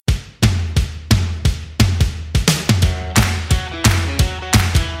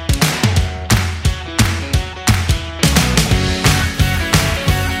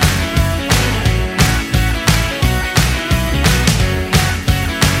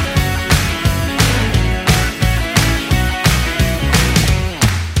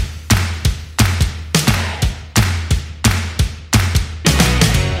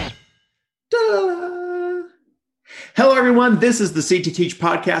everyone. This is the CT Teach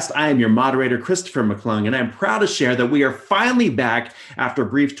podcast. I am your moderator, Christopher McClung, and I'm proud to share that we are finally back after a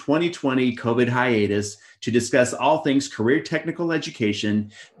brief 2020 COVID hiatus to discuss all things career technical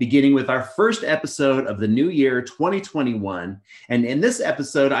education, beginning with our first episode of the new year, 2021. And in this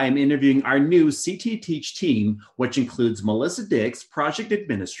episode, I am interviewing our new CT Teach team, which includes Melissa Dix, Project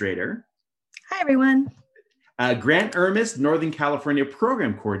Administrator. Hi, everyone. Grant Ermis, Northern California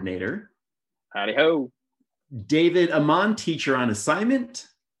Program Coordinator. Howdy ho. David Amon, Teacher on Assignment.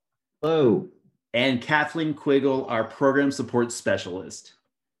 Hello. And Kathleen Quiggle, our Program Support Specialist.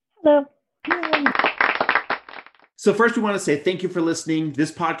 Hello. So first, we want to say thank you for listening.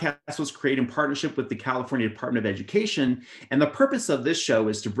 This podcast was created in partnership with the California Department of Education, and the purpose of this show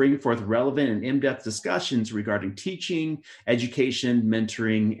is to bring forth relevant and in-depth discussions regarding teaching, education,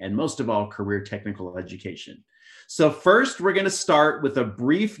 mentoring, and most of all, career technical education. So first, we're going to start with a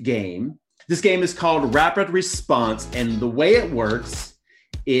brief game. This game is called Rapid Response, and the way it works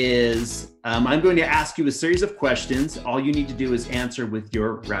is I'm going to ask you a series of questions. All you need to do is answer with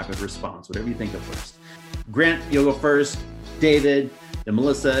your rapid response, whatever you think of first. Grant, you'll go first, David, then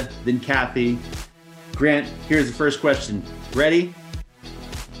Melissa, then Kathy. Grant, here's the first question. Ready?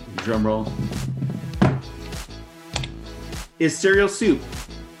 Drum roll. Is cereal soup?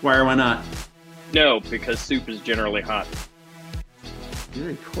 Why or why not? No, because soup is generally hot.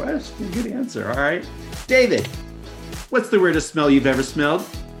 Good question. Good answer. All right. David, what's the weirdest smell you've ever smelled?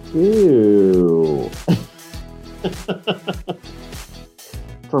 Ooh.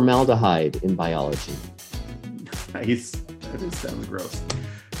 Formaldehyde in biology. Nice. That sounds gross.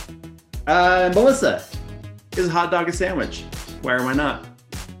 Melissa, is a hot dog a sandwich? Why or why not?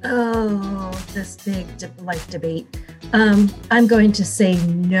 Oh, this big life debate. I'm going to say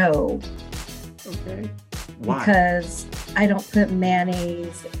no. Okay. Why? Because I don't put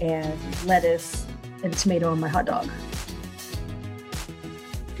mayonnaise and lettuce and tomato on my hot dog.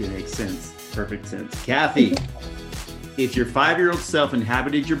 Good, makes sense. Perfect sense. Kathy, if your 5-year-old self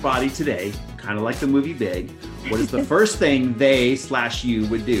inhabited your body today, kind of like the movie Big, what is the first thing they/you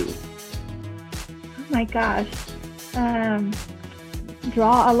would do? Oh my gosh.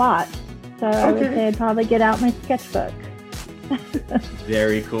 Draw a lot. So I would say I'd probably get out my sketchbook.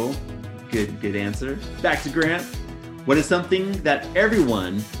 Very cool. Good answer. Back to Grant. What is something that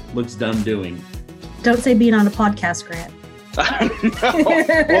everyone looks dumb doing? Don't say being on a podcast, Grant. No.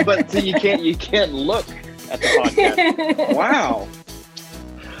 Well, but see, you can't look at the podcast. Wow.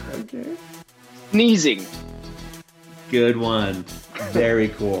 Okay. Sneezing. Good one. Very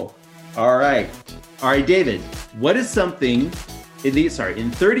cool. All right, David, what is something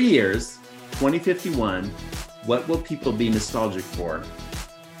in 30 years, 2051, what will people be nostalgic for?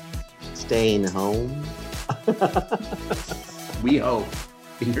 Staying home. We hope.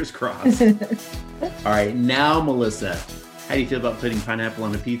 Fingers crossed. All right, now Melissa, how do you feel about putting pineapple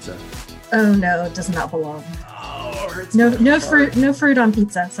on a pizza? Oh no, it does not belong. Oh, it hurts no fruit on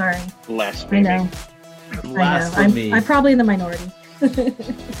pizza. Sorry. Blasphemy. I know. Blasphemy. I'm probably in the minority.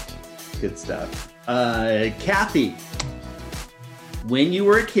 Good stuff. Kathy, when you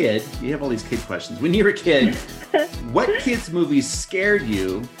were a kid, you have all these kid questions. When you were a kid, what kids movie scared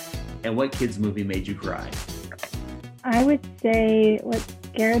you, and what kids movie made you cry? I would say what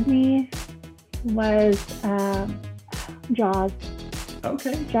scared me was Jaws.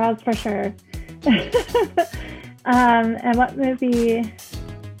 Okay. Jaws for sure. And what movie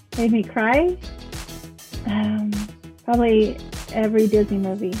made me cry? Probably every Disney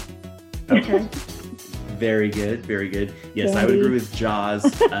movie. Okay. Very good. Yes, I would agree with Jaws.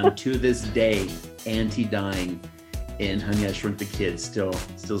 To this day, Auntie dying in Honey, I Shrunk the Kids still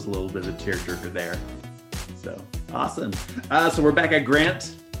is a little bit of a tearjerker there. So awesome. So we're back at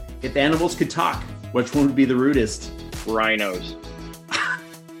Grant. If animals could talk, which one would be the rudest? Rhinos.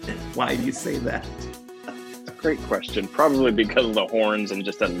 Why do you say that? Great question. Probably because of the horns and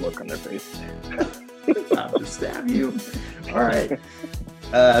just that look on their face. I'll just stab you. All right.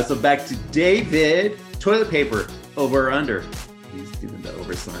 So back to David. Toilet paper, over or under? He's doing the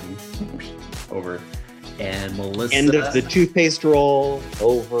over sign. Over. And Melissa. End of the toothpaste roll.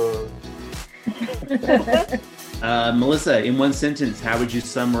 Over. Melissa, in one sentence, how would you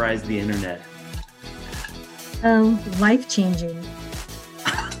summarize the internet? Life-changing.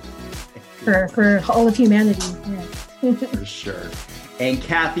 for all of humanity. Yeah. For sure. And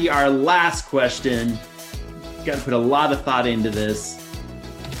Kathy, our last question. Got to put a lot of thought into this.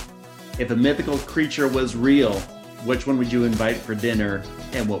 If a mythical creature was real, which one would you invite for dinner,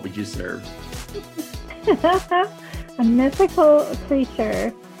 and what would you serve? A mythical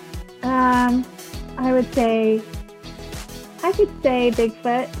creature. I could say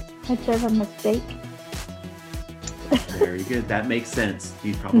Bigfoot. I'd serve him a steak. Very good. That makes sense.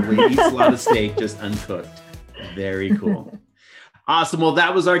 He probably eats a lot of steak, just uncooked. Very cool. Awesome. Well,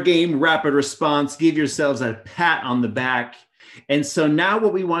 that was our game, Rapid Response. Give yourselves a pat on the back. And so now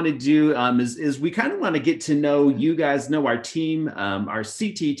what we want to do is we kind of want to get to know you guys, know our team, our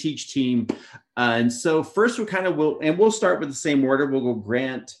CT Teach team. And so first we'll start with the same order. We'll go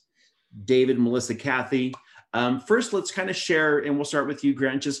Grant, David, Melissa, Kathy. First, let's kind of share, and we'll start with you,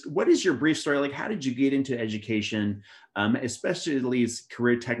 Grant. Just what is your brief story? Like, how did you get into education, especially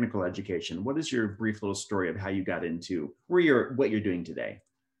career technical education? What is your brief little story of how you got into what you're doing today?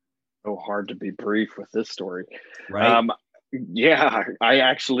 So hard to be brief with this story. Right. Yeah, I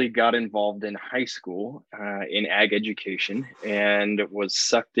actually got involved in high school in ag education and was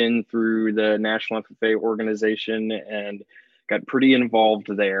sucked in through the National FFA organization and got pretty involved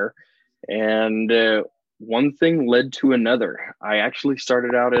there. And one thing led to another. I actually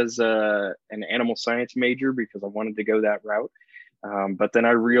started out as an animal science major because I wanted to go that route. But then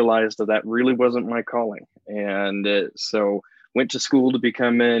I realized that really wasn't my calling. And so went to school to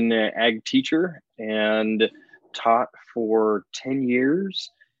become an ag teacher and taught for 10 years.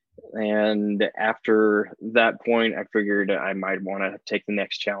 And after that point, I figured I might want to take the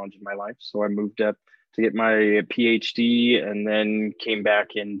next challenge in my life. So I moved up to get my PhD and then came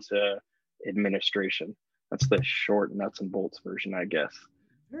back into administration. That's the short nuts and bolts version, I guess.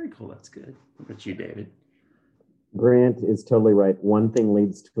 Very cool. That's good. What about you, David? Grant is totally right. One thing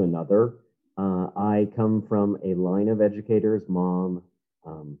leads to another. I come from a line of educators, mom,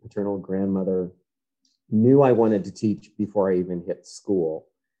 paternal grandmother, knew I wanted to teach before I even hit school.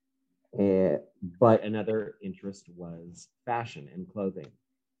 But another interest was fashion and clothing.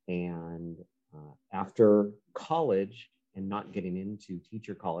 And after college and not getting into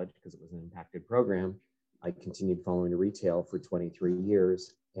teacher college because it was an impacted program, I continued following retail for 23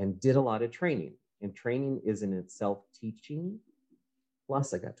 years and did a lot of training. And training is in itself teaching.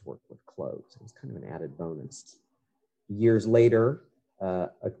 Plus, I got to work with clothes. It was kind of an added bonus. Years later,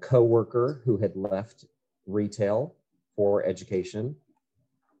 a coworker who had left retail for education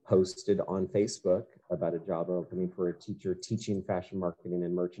posted on Facebook about a job opening for a teacher teaching fashion marketing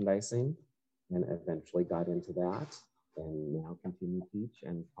and merchandising, and eventually got into that and now continue to teach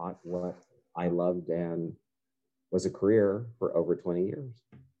and taught what I loved and was a career for over 20 years.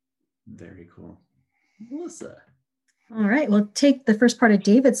 Very cool. Melissa. All right, well, take the first part of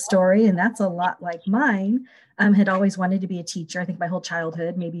David's story, and that's a lot like mine. Had always wanted to be a teacher. I think my whole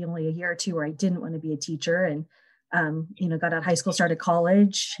childhood, maybe only a year or two where I didn't want to be a teacher, and got out of high school, started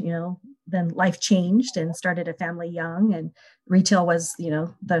college, then life changed and started a family young, and retail was,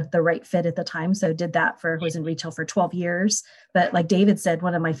 the right fit at the time. So did that was in retail for 12 years. But like David said,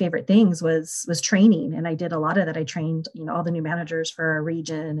 one of my favorite things was training. And I did a lot of that. I trained, all the new managers for our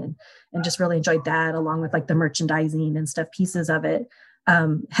region and just really enjoyed that, along with like the merchandising and stuff, pieces of it.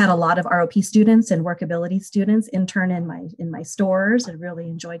 Had a lot of ROP students and workability students intern in my stores, and really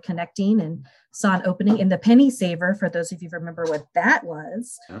enjoyed connecting, and saw an opening in the Penny Saver, for those of you who remember what that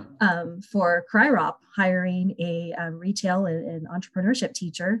was, for CRIROP, hiring a retail and entrepreneurship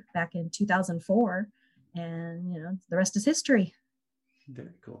teacher back in 2004. And, the rest is history. Very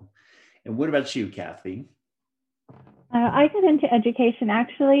cool. And what about you, Kathy? I got into education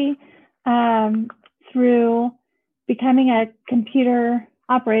actually through becoming a computer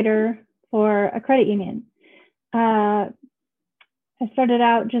operator for a credit union. I started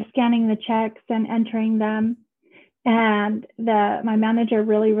out just scanning the checks and entering them. And my manager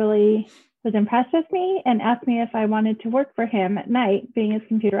really, really was impressed with me and asked me if I wanted to work for him at night, being his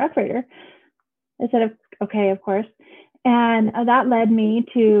computer operator. I said, okay, of course. And that led me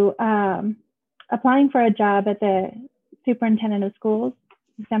to applying for a job at the superintendent of schools,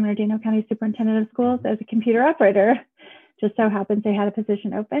 San Bernardino County Superintendent of Schools, as a computer operator. Just so happens they had a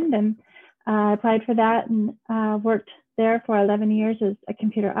position opened, and I applied for that and worked there for 11 years as a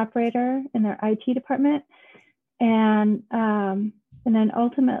computer operator in their IT department. And then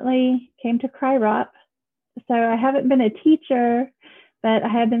ultimately came to CRIROP. So I haven't been a teacher, but I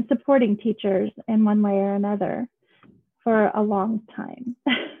have been supporting teachers in one way or another for a long time.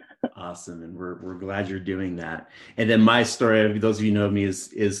 Awesome. And we're glad you're doing that. And then my story, those of you who know me,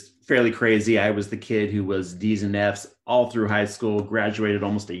 is fairly crazy. I was the kid who was D's and F's all through high school, graduated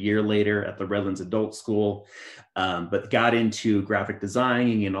almost a year later at the Redlands Adult School, but got into graphic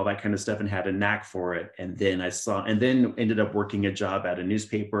designing and all that kind of stuff and had a knack for it. And then ended up working a job at a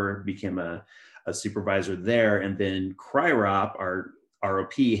newspaper, became a supervisor there. And then CRIROP, our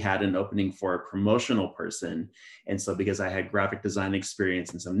ROP, had an opening for a promotional person. And so because I had graphic design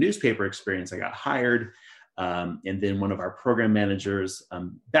experience and some newspaper experience, I got hired. And then one of our program managers,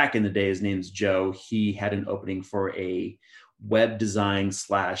 back in the day, his name's Joe, he had an opening for a web design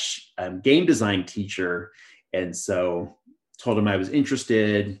 / game design teacher. And so told him I was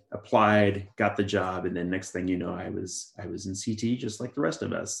interested, applied, got the job. And then next thing you know, I was in CTE just like the rest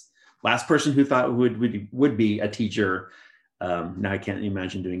of us. Last person who thought would be a teacher. Now I can't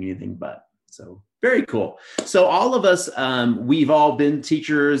imagine doing anything but. So very cool. So all of us, we've all been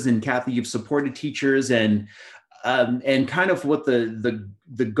teachers, and Kathy, you've supported teachers, and kind of what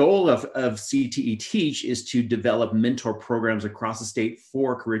the goal of CTE Teach is to develop mentor programs across the state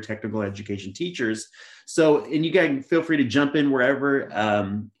for career technical education teachers. So, and you guys feel free to jump in wherever.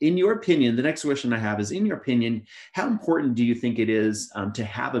 In your opinion, the next question I have is, in your opinion, how important do you think it is to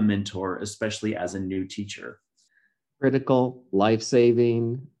have a mentor, especially as a new teacher? Critical,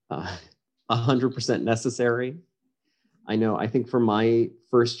 life-saving, 100% necessary. I think for my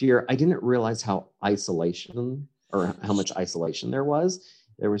first year, I didn't realize how much isolation there was.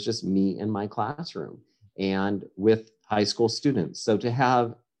 There was just me in my classroom and with high school students. So to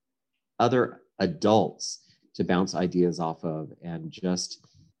have other adults to bounce ideas off of and just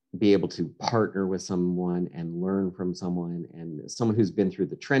be able to partner with someone and learn from someone, and someone who's been through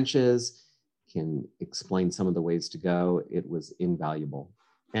the trenches can explain some of the ways to go, it was invaluable.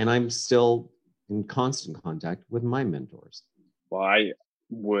 And I'm still in constant contact with my mentors. Well, I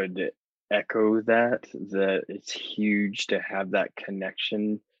would echo that it's huge to have that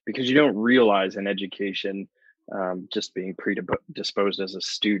connection, because you don't realize in education, just being predisposed as a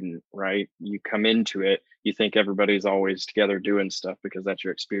student, right? You come into it, you think everybody's always together doing stuff because that's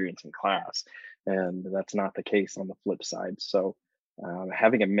your experience in class. And that's not the case on the flip side. So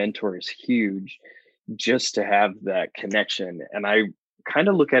having a mentor is huge, just to have that connection. And I kind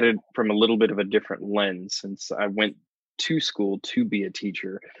of look at it from a little bit of a different lens, since I went to school to be a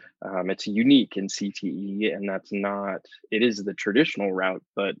teacher. It's unique in CTE, and it is the traditional route,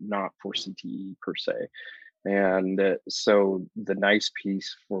 but not for CTE per se. And so the nice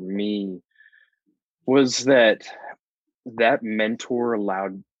piece for me was that mentor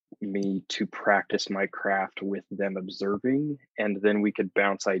allowed me to practice my craft with them observing, and then we could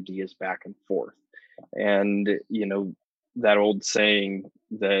bounce ideas back and forth. And, that old saying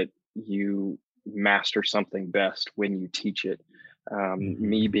that you master something best when you teach it.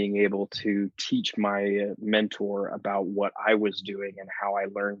 Me being able to teach my mentor about what I was doing and how I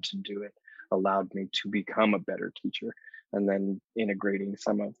learned to do it allowed me to become a better teacher. And then integrating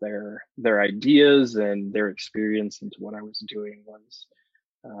some of their ideas and their experience into what I was doing was,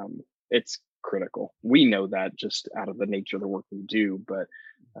 it's critical. We know that just out of the nature of the work we do, but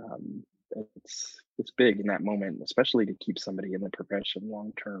it's big in that moment, especially to keep somebody in the profession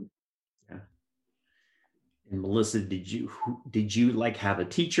long term. Yeah. And Melissa, did you like have a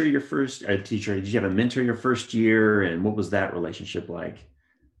teacher did you have a mentor your first year, and what was that relationship like?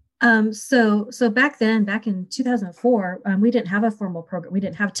 So back then, back in 2004, we didn't have a formal program. We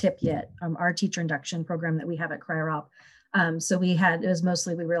didn't have TIP yet, our teacher induction program that we have at CRIAROP. So we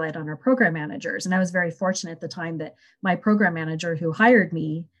relied on our program managers. And I was very fortunate at the time that my program manager who hired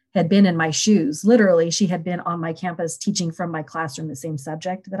me had been in my shoes. Literally, she had been on my campus teaching from my classroom the same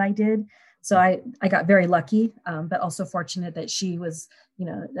subject that I did. So I got very lucky, but also fortunate that she was,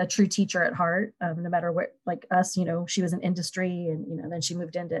 a true teacher at heart, no matter what, like us, she was in industry, and, then she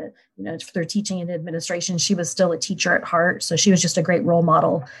moved into, through teaching and administration, she was still a teacher at heart. So she was just a great role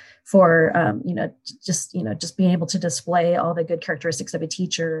model for, just being able to display all the good characteristics of a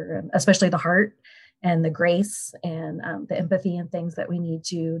teacher, especially the heart and the grace and the empathy and things that we need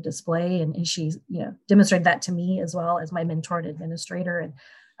to display. And she, demonstrated that to me as well as my mentor and administrator, and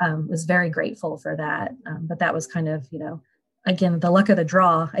was very grateful for that. But that was kind of, again, the luck of the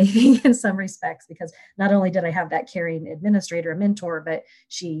draw, I think, in some respects, because not only did I have that caring administrator, mentor, but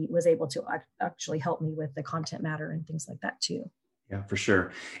she was able to actually help me with the content matter and things like that too. Yeah, for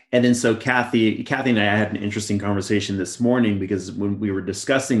sure. And then so Kathy and I had an interesting conversation this morning, because when we were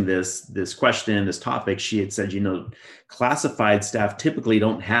discussing this question, this topic, she had said, classified staff typically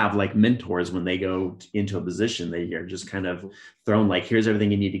don't have like mentors when they go into a position. They are just kind of thrown like, here's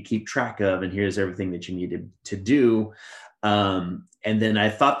everything you need to keep track of, and here's everything that you need to do. And then I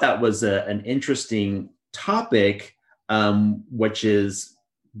thought that was an interesting topic, which is,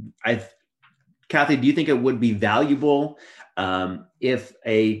 Kathy, do you think it would be valuable if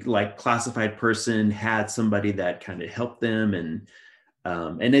a classified person had somebody that kind of helped them, and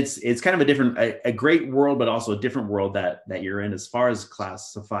it's kind of a great world, but also a different world that you're in as far as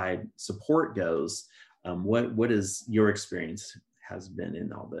classified support goes. What is your experience has been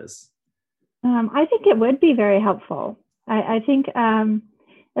in all this? I think it would be very helpful. I think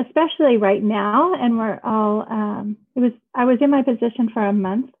especially right now. And we're all, I was in my position for a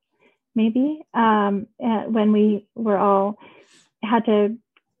month, maybe, when we were all had to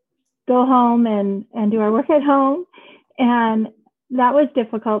go home and do our work at home. And that was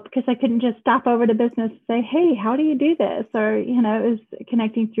difficult because I couldn't just stop over to business and say, hey, how do you do this? Or, it was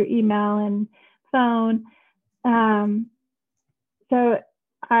connecting through email and phone. So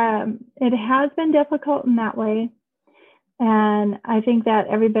it has been difficult in that way. And I think that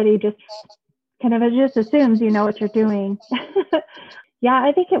everybody just kind of just assumes you know what you're doing. Yeah,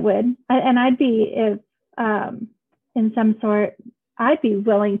 I think it would. And I'd be, if in some sort, I'd be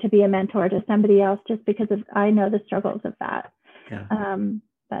willing to be a mentor to somebody else just because I know the struggles of that. Yeah.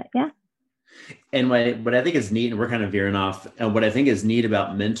 But yeah. And what I think is neat, and we're kind of veering off, and what I think is neat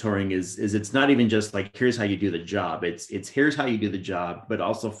about mentoring is it's not even just like, here's how you do the job. It's here's how you do the job, but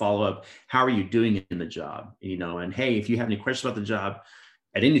also follow up. How are you doing in the job? And hey, if you have any questions about the job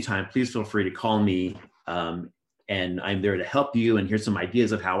at any time, please feel free to call me. And I'm there to help you. And here's some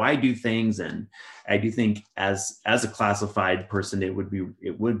ideas of how I do things. And I do think as a classified person, it would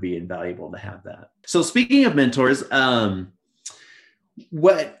be invaluable to have that. So speaking of mentors,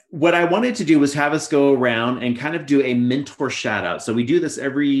 what I wanted to do was have us go around and kind of do a mentor shout out. So we do this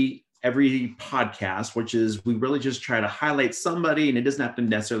every podcast, which is we really just try to highlight somebody, and it doesn't have to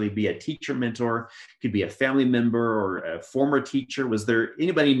necessarily be a teacher mentor. It could be a family member or a former teacher. Was there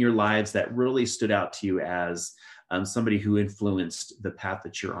anybody in your lives that really stood out to you as somebody who influenced the path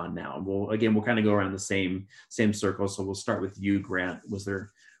that you're on now? We'll kind of go around the same circle. So we'll start with you, Grant.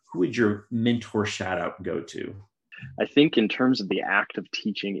 Who would your mentor shout out go to? I think in terms of the act of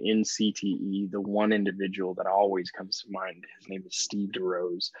teaching in CTE, the one individual that always comes to mind, his name is Steve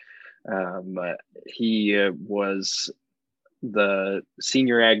DeRose. He was the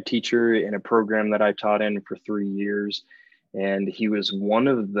senior ag teacher in a program that I taught in for 3 years. And he was one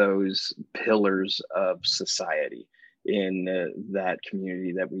of those pillars of society in that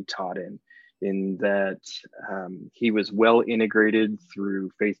community that we taught in that he was well integrated through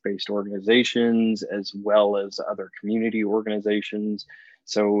faith-based organizations as well as other community organizations.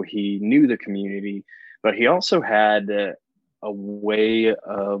 So he knew the community, but he also had a way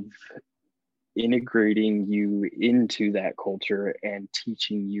of integrating you into that culture and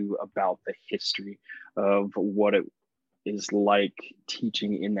teaching you about the history of what it is like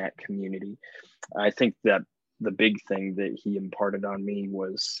teaching in that community. I think that the big thing that he imparted on me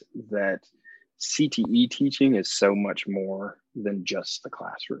was that CTE teaching is so much more than just the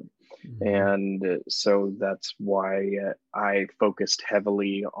classroom. Mm-hmm. And so that's why I focused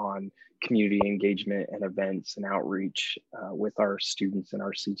heavily on community engagement and events and outreach with our students in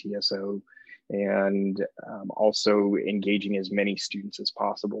our CTSO, and also engaging as many students as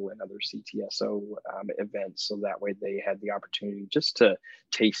possible in other CTSO events, so that way they had the opportunity just to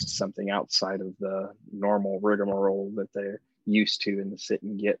taste something outside of the normal rigmarole that they're used to in the sit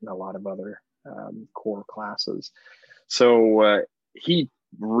and get in a lot of other core classes. So he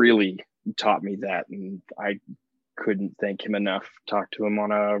really taught me that, and I couldn't thank him enough. Talk to him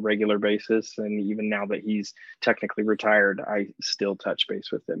on a regular basis, and even now that he's technically retired, I still touch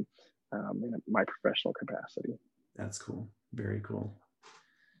base with him in my professional capacity. That's cool. Very cool.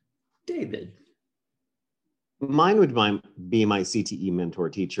 David. Mine would be my CTE mentor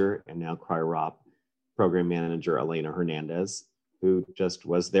teacher and now CRI-ROP program manager, Elena Hernandez, who just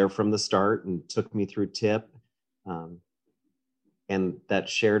was there from the start and took me through TIP. And that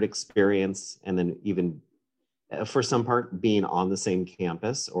shared experience, and then even for some part being on the same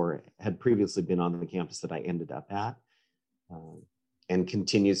campus, or had previously been on the campus that I ended up at, and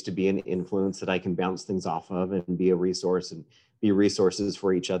continues to be an influence that I can bounce things off of and be a resource and be resources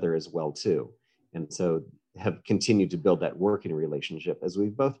for each other as well too. And so have continued to build that working relationship as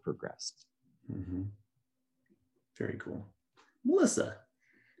we've both progressed. Mm-hmm. Very cool. Melissa.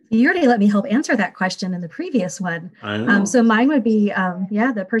 You already let me help answer that question in the previous one. I know. So mine would be,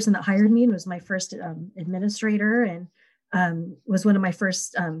 the person that hired me and was my first administrator, and was one of my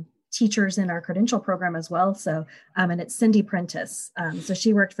first teachers in our credential program as well. So, and it's Cindy Prentice. So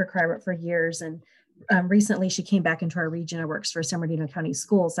she worked for CRI-ROP for years, and recently she came back into our region and works for San Bernardino County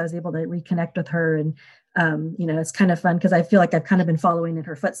Schools. So I was able to reconnect with her, and it's kind of fun because I feel like I've kind of been following in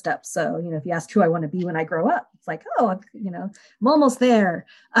her footsteps. So, if you ask who I want to be when I grow up, it's like, oh, I'm almost there.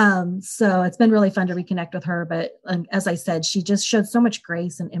 So it's been really fun to reconnect with her. But as I said, she just showed so much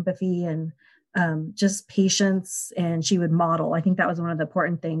grace and empathy and just patience, and she would model. I think that was one of the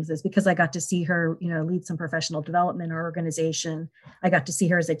important things, is because I got to see her, lead some professional development in our organization. I got to see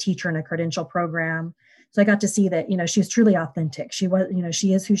her as a teacher in a credential program. So I got to see that, she's truly authentic. She was,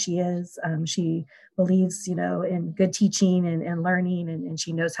 she is who she is. She believes, in good teaching and learning, and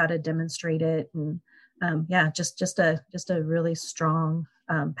she knows how to demonstrate it. And just a really strong,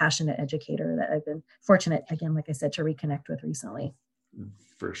 passionate educator that I've been fortunate, again, like I said, to reconnect with recently.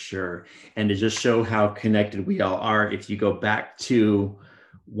 For sure. And to just show how connected we all are, if you go back to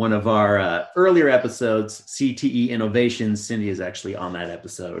one of our earlier episodes, CTE Innovations, Cindy is actually on that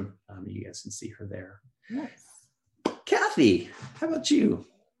episode. You guys can see her there. Yes. Kathy, how about you?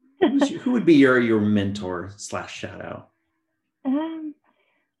 Who would be your mentor / shout out?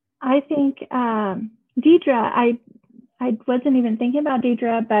 I think Deidre. I wasn't even thinking about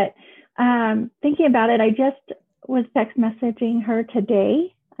Deidre, but thinking about it, I just was text messaging her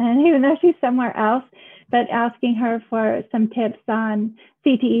today, and even though she's somewhere else, but asking her for some tips on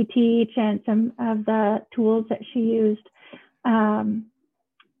CTE Teach and some of the tools that she used. Her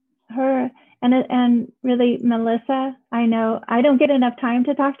and really Melissa, I know I don't get enough time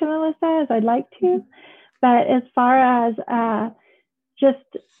to talk to Melissa as I'd like to, but as far as just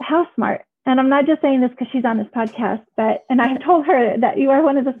how smart, and I'm not just saying this because she's on this podcast, and I've told her that you are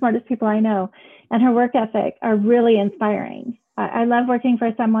one of the smartest people I know, and her work ethic are really inspiring. I love working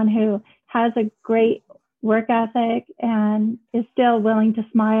for someone who has a great work ethic and is still willing to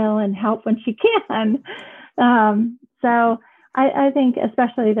smile and help when she can. So I think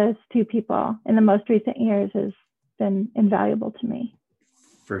especially those two people in the most recent years has been invaluable to me.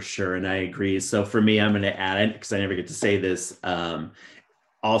 For sure. And I agree. So for me, I'm going to add it because I never get to say this.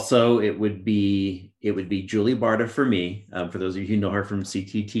 Also, it would be Julie Barta for me. For those of you who know her from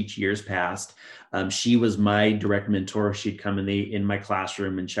CTE Teach years past, she was my direct mentor. She'd come in my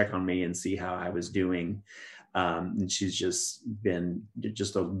classroom and check on me and see how I was doing. And she's just been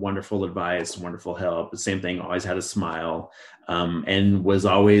just a wonderful advice, wonderful help. The same thing, always had a smile, and was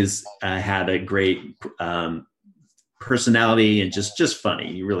always had a great personality and just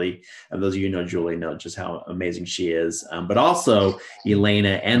funny. You really, and those of you who know Julie know just how amazing she is. But also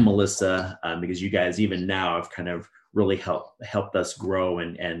Elena and Melissa, because you guys even now have kind of really helped us grow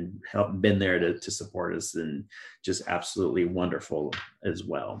and been there to support us, and just absolutely wonderful as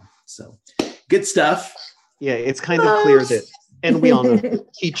well. So good stuff. Yeah, it's kind of clear that, and we all know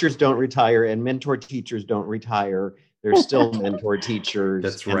teachers don't retire and mentor teachers don't retire. There's still mentor teachers.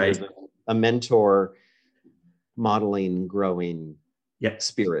 That's right. There's a mentor modeling, growing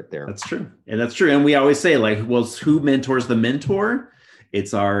spirit there. That's true. And that's true. And we always say, like, well, who mentors the mentor?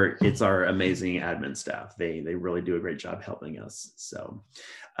 It's our amazing admin staff. They really do a great job helping us. So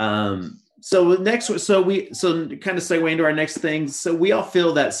so kind of segue into our next thing. So we all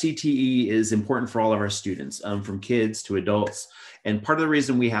feel that CTE is important for all of our students, from kids to adults. And part of the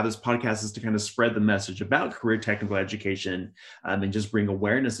reason we have this podcast is to kind of spread the message about career technical education, and just bring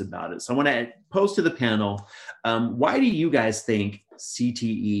awareness about it. So I want to pose to the panel, why do you guys think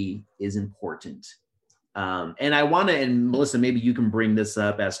CTE is important? And I want to, and Melissa, maybe you can bring this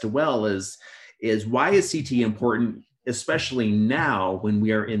up as to well, is why is CTE important, especially now when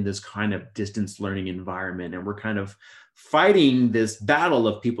we are in this kind of distance learning environment, and we're kind of fighting this battle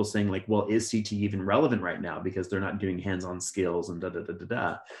of people saying, like, well, is CTE even relevant right now because they're not doing hands-on skills and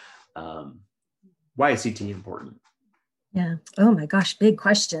why is CTE important? Yeah. Oh my gosh, big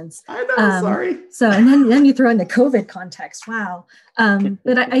questions. I know. Sorry. So, and then you throw in the COVID context. Wow.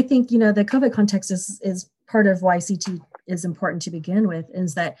 But I think, the COVID context is part of why CTE is important to begin with,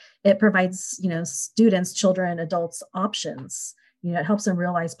 is that it provides, students, children, adults options. It helps them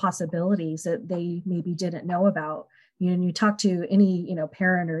realize possibilities that they maybe didn't know about. You talk to any,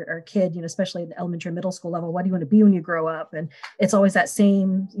 parent or kid, especially at the elementary, middle school level, what do you want to be when you grow up? And it's always that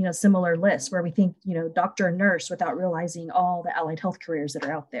same, similar list where we think, doctor and nurse without realizing all the allied health careers that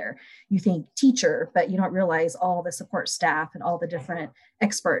are out there. You think teacher, but you don't realize all the support staff and all the different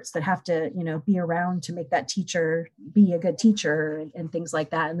experts that have to, be around to make that teacher be a good teacher and things like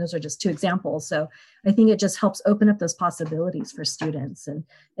that. And those are just two examples. So I think it just helps open up those possibilities for students, and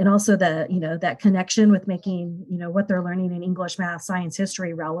also the, that connection with making, what they're learning in English, math, science,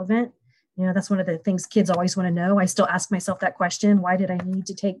 history relevant. That's one of the things kids always want to know. I still ask myself that question. Why did I need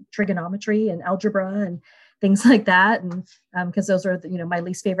to take trigonometry and algebra and things like that? And because those are, my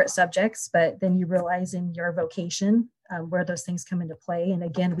least favorite subjects, but then you realize in your vocation where those things come into play. And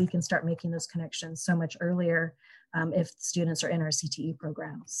again, we can start making those connections so much earlier if students are in our CTE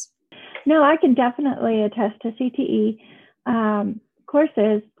programs. No, I can definitely attest to CTE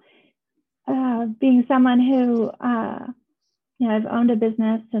courses. Being someone who, I've owned a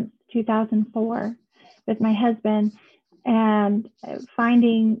business since 2004 with my husband, and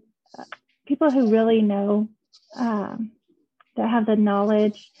finding people who really know, that have the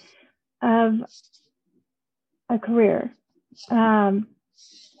knowledge of a career. I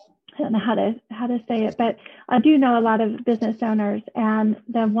don't know how to say it, but I do know a lot of business owners, and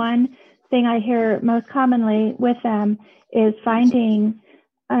the one thing I hear most commonly with them is finding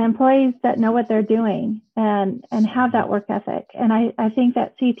employees that know what they're doing and have that work ethic. And I think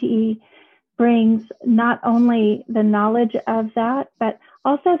that CTE brings not only the knowledge of that, but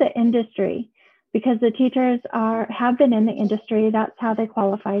also the industry, because the teachers have been in the industry. That's how they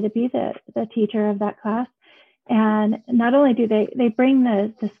qualify to be the teacher of that class. And not only do they bring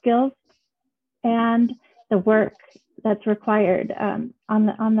the skills and the work that's required on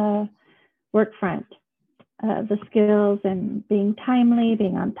the work front, the skills and being timely,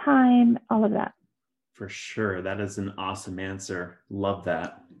 being on time, all of that. For sure. That is an awesome answer. Love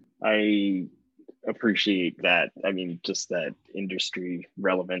that. I appreciate that. I mean, just that industry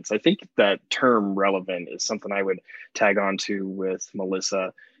relevance. I think that term relevant is something I would tag on to with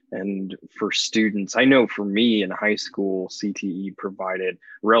Melissa. And for students, I know for me in high school, CTE provided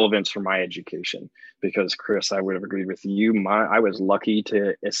relevance for my education because, Chris, I would have agreed with you. I was lucky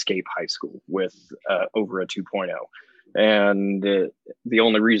to escape high school with over a 2.0. And the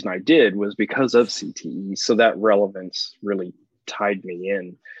only reason I did was because of CTE. So that relevance really tied me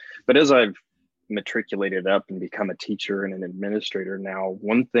in. But as I've matriculated up and become a teacher and an administrator now,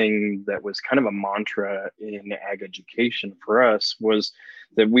 one thing that was kind of a mantra in ag education for us was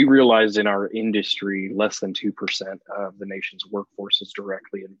that we realized in our industry, less than 2% of the nation's workforce is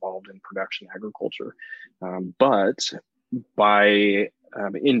directly involved in production agriculture. But by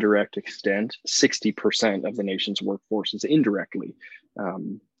indirect extent, 60% of the nation's workforce is indirectly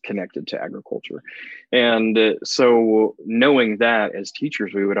connected to agriculture. And so knowing that as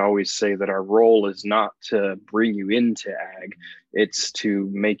teachers, we would always say that our role is not to bring you into ag, it's to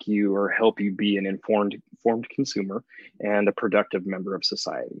make you or help you be an informed consumer and a productive member of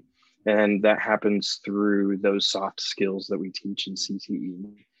society. And that happens through those soft skills that we teach in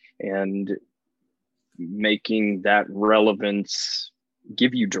CTE and making that relevance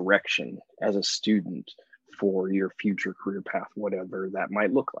give you direction as a student for your future career path, whatever that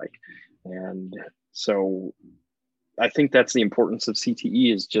might look like. And so I think that's the importance of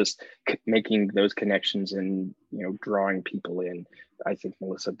CTE, is just making those connections and, drawing people in. I think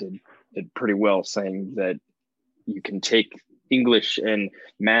Melissa did pretty well saying that you can take English and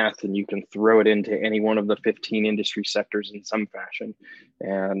math and you can throw it into any one of the 15 industry sectors in some fashion.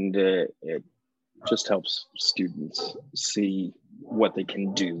 And it just helps students see what they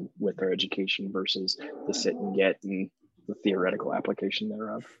can do with their education versus the sit and get and the theoretical application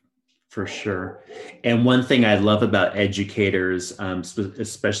thereof. For sure. And one thing I love about educators,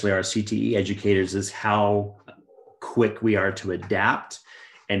 especially our CTE educators, is how quick we are to adapt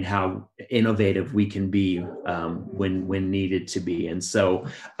and how innovative we can be when needed to be. And so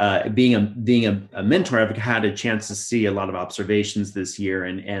being a mentor, I've had a chance to see a lot of observations this year,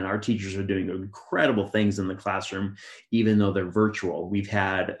 and our teachers are doing incredible things in the classroom, even though they're virtual. We've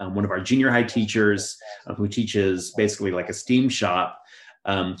had one of our junior high teachers who teaches basically like a STEAM shop.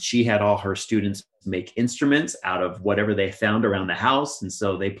 She had all her students make instruments out of whatever they found around the house. And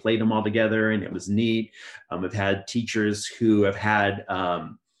so they played them all together, and it was neat. I've had teachers who have had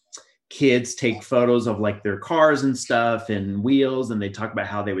kids take photos of like their cars and stuff and wheels, and they talk about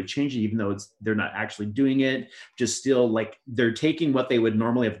how they would change it, even though they're not actually doing it, just still like they're taking what they would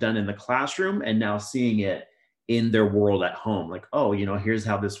normally have done in the classroom and now seeing it in their world at home. Like, oh, here's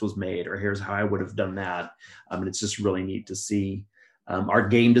how this was made, or here's how I would have done that. And it's just really neat to see. Our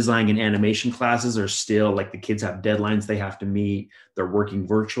game design and animation classes are still like, the kids have deadlines they have to meet. They're working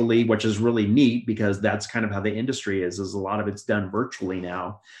virtually, which is really neat because that's kind of how the industry is a lot of it's done virtually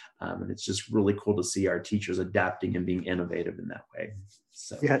now. And it's just really cool to see our teachers adapting and being innovative in that way.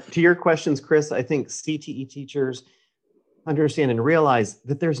 So yeah, to your questions, Chris, I think CTE teachers understand and realize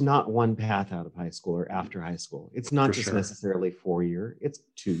that there's not one path out of high school or after high school. It's not just necessarily 4-year, it's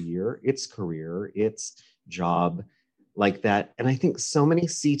 2-year, it's career, it's job, like that. And I think so many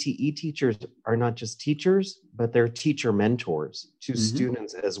CTE teachers are not just teachers, but they're teacher mentors to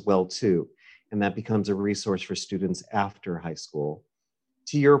students as well too. And that becomes a resource for students after high school.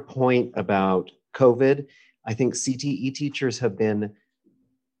 To your point about COVID, I think CTE teachers have been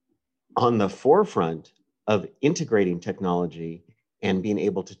on the forefront of integrating technology and being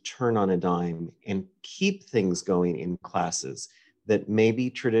able to turn on a dime and keep things going in classes that maybe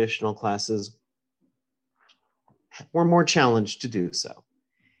traditional classes were more challenged to do so.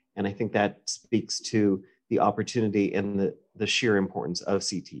 And I think that speaks to the opportunity and the sheer importance of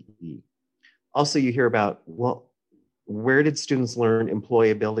CTE. Also, you hear about, well, where did students learn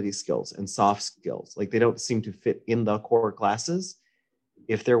employability skills and soft skills? Like, they don't seem to fit in the core classes.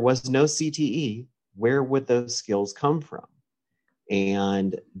 If there was no CTE, where would those skills come from?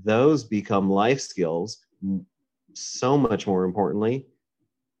 And those become life skills, so much more importantly,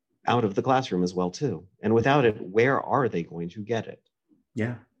 out of the classroom as well too. And without it, where are they going to get it?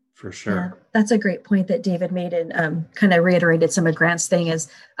 Yeah, for sure. Yeah, that's a great point that David made, and kind of reiterated some of Grant's thing is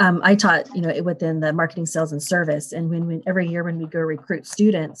I taught, within the marketing, sales, and service. And when every year when we go recruit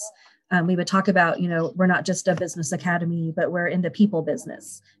students, we would talk about, we're not just a business academy, but we're in the people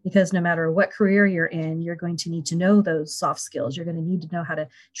business, because no matter what career you're in, you're going to need to know those soft skills. You're going to need to know how to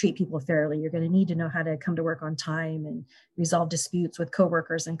treat people fairly. You're going to need to know how to come to work on time and resolve disputes with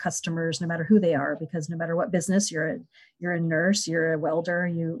coworkers and customers, no matter who they are, because no matter what business you're in, you're a nurse, you're a welder,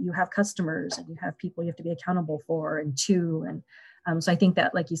 you have customers, and you have people you have to be accountable for and to. And so I think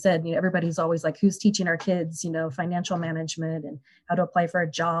that, like you said, everybody's always like, who's teaching our kids, financial management and how to apply for a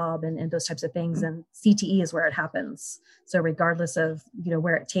job and those types of things. And CTE is where it happens. So regardless of,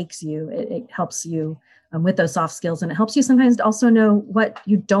 where it takes you, it helps you with those soft skills. And it helps you sometimes to also know what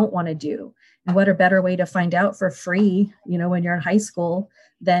you don't want to do, and what a better way to find out for free, when you're in high school,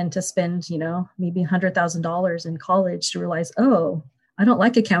 than to spend, maybe $100,000 in college to realize, oh, I don't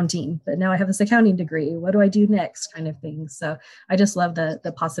like accounting, but now I have this accounting degree. What do I do next, kind of thing. So I just love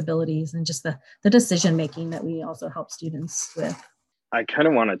the possibilities and just the decision making that we also help students with. I kind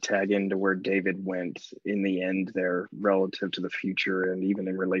of want to tag into where David went in the end there relative to the future, and even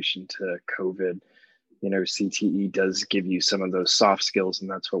in relation to COVID. CTE does give you some of those soft skills, and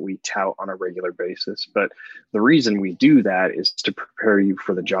that's what we tout on a regular basis. But the reason we do that is to prepare you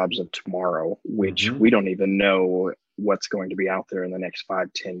for the jobs of tomorrow, which we don't even know what's going to be out there in the next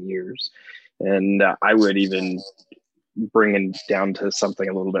 5-10 years. And I would even bring it down to something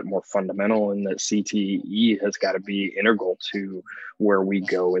a little bit more fundamental, in that CTE has got to be integral to where we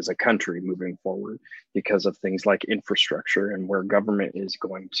go as a country moving forward, because of things like infrastructure and where government is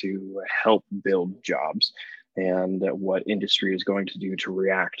going to help build jobs, and what industry is going to do to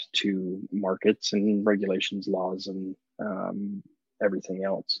react to markets and regulations, laws, and everything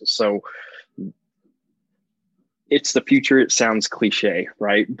else. So it's the future. It sounds cliche,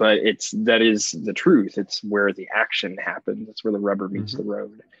 right? But that is the truth. It's where the action happens. It's where the rubber meets the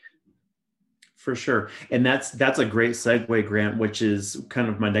road. For sure. And that's a great segue, Grant, which is kind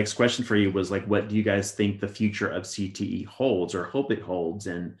of my next question for you, was like, what do you guys think the future of CTE holds, or hope it holds?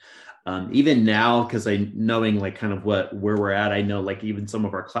 And even now, because knowing like kind of where we're at, I know like even some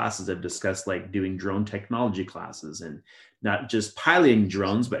of our classes have discussed like doing drone technology classes, and not just piloting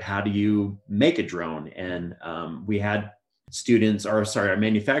drones, but how do you make a drone? And we had our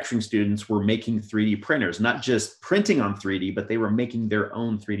manufacturing students were making 3D printers, not just printing on 3D, but they were making their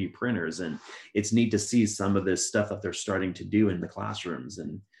own 3D printers. And it's neat to see some of this stuff that they're starting to do in the classrooms.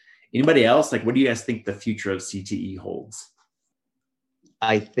 And anybody else, like, what do you guys think the future of CTE holds?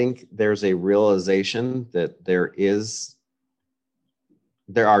 I think there's a realization that there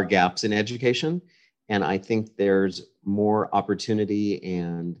are gaps in education. And I think there's more opportunity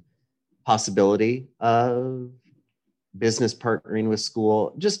and possibility of business partnering with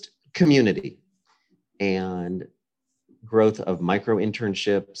school, just community, and growth of micro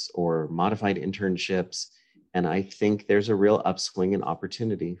internships or modified internships. And I think there's a real upswing in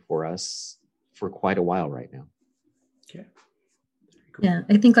opportunity for us for quite a while right now. Okay. Cool. Yeah,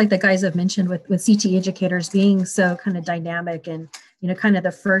 I think like the guys have mentioned with CTE educators being so kind of dynamic and, kind of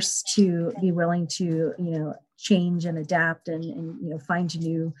the first to be willing to, change and adapt and find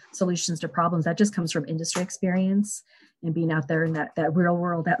new solutions to problems, that just comes from industry experience and being out there in that real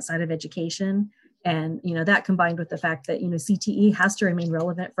world outside of education. And, that combined with the fact that, CTE has to remain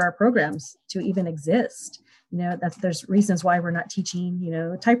relevant for our programs to even exist. There's reasons why we're not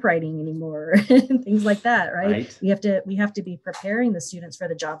teaching, typewriting anymore and things like that, right? We have to be preparing the students for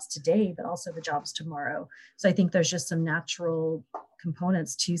the jobs today, but also the jobs tomorrow. So I think there's just some natural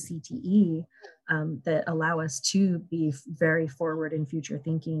components to CTE that allow us to be very forward and future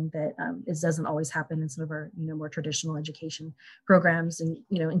thinking that it doesn't always happen in some of our more traditional education programs, and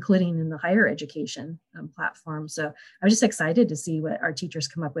including in the higher education platform. So I'm just excited to see what our teachers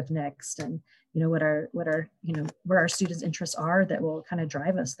come up with next, and what where our students' interests are that will kind of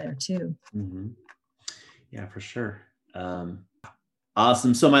drive us there too. Mm-hmm. Yeah, for sure.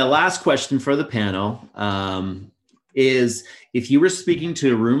 Awesome. So my last question for the panel is, if you were speaking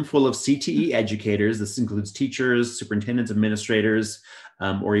to a room full of CTE educators, this includes teachers, superintendents, administrators,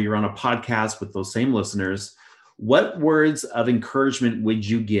 or you're on a podcast with those same listeners, what words of encouragement would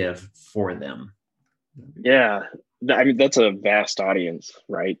you give for them? Yeah, I mean, that's a vast audience,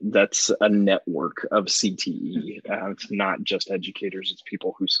 right? That's a network of CTE. It's not just educators, it's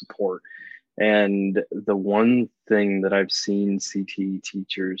people who support. And the one thing that I've seen CTE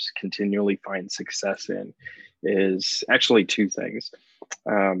teachers continually find success in is actually two things.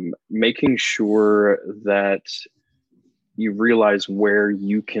 Making sure that you realize where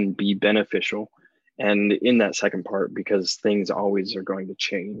you can be beneficial. And in that second part, because things always are going to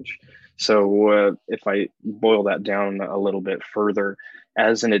change. So if I boil that down a little bit further,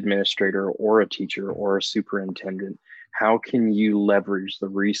 as an administrator or a teacher or a superintendent, how can you leverage the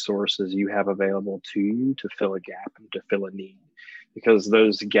resources you have available to you to fill a gap and to fill a need? Because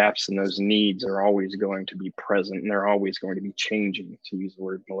those gaps and those needs are always going to be present, and they're always going to be changing. To use the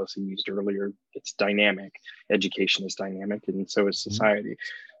word Melissa used earlier, it's dynamic. Education is dynamic, and so is society.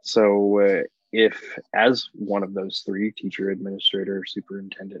 So if, as one of those three, teacher, administrator,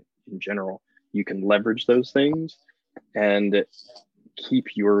 superintendent in general, you can leverage those things and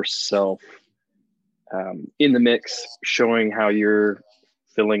keep yourself in the mix, showing how you're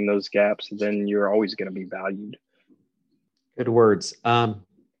filling those gaps, then you're always going to be valued. Good words.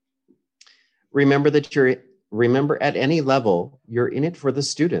 Remember at any level, you're in it for the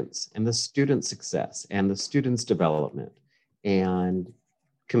students and the student success and the students' development, and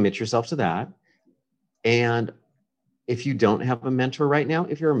commit yourself to that. And if you don't have a mentor right now,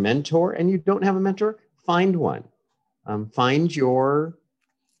 if you're a mentor and you don't have a mentor, find one. Find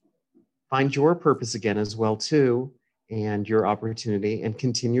your purpose again as well too, and your opportunity, and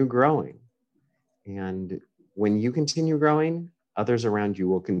continue growing. And when you continue growing, others around you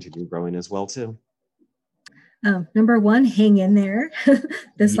will continue growing as well too. Number one, hang in there.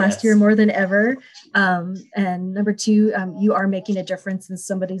 This last year more than ever. And number two, you are making a difference in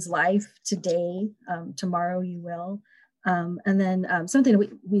somebody's life today. Tomorrow you will. And then something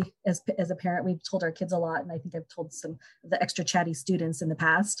we as a parent, we've told our kids a lot, and I think I've told some of the extra chatty students in the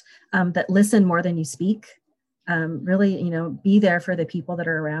past, that listen more than you speak. Really, be there for the people that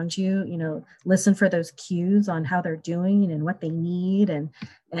are around you, listen for those cues on how they're doing and what they need.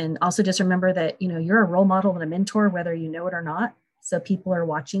 And also just remember that, you're a role model and a mentor, whether you know it or not. So people are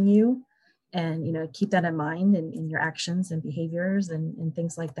watching you, and, keep that in mind in your actions and behaviors and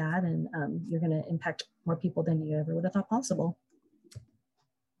things like that. And you're going to impact more people than you ever would have thought possible.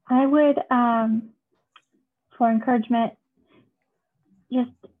 I would, for encouragement,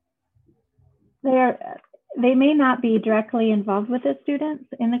 just they may not be directly involved with the students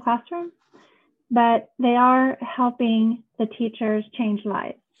in the classroom, but they are helping the teachers change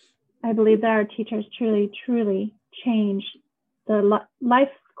lives. I believe that our teachers truly, truly change the life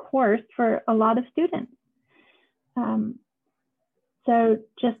course for a lot of students. So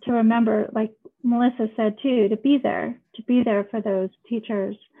just to remember, like Melissa said too, to be there for those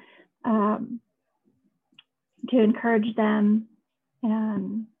teachers, to encourage them,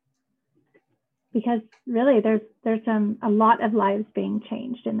 and because really there's a lot of lives being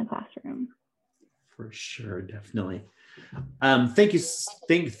changed in the classroom. For sure, definitely. Thank you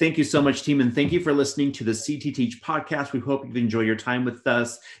so much, team, and thank you for listening to the CT Teach podcast. We hope you've enjoyed your time with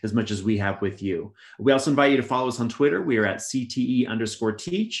us as much as we have with you. We also invite you to follow us on Twitter. We are at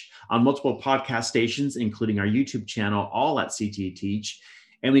CTE_teach, on multiple podcast stations, including our YouTube channel, all at CTE Teach.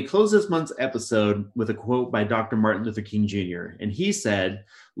 And we close this month's episode with a quote by Dr. Martin Luther King Jr. And he said,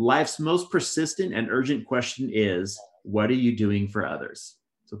 "Life's most persistent and urgent question is, what are you doing for others?"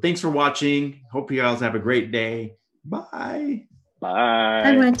 So thanks for watching. Hope you guys have a great day. Bye. Bye.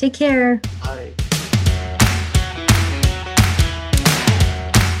 Everyone, take care. Bye.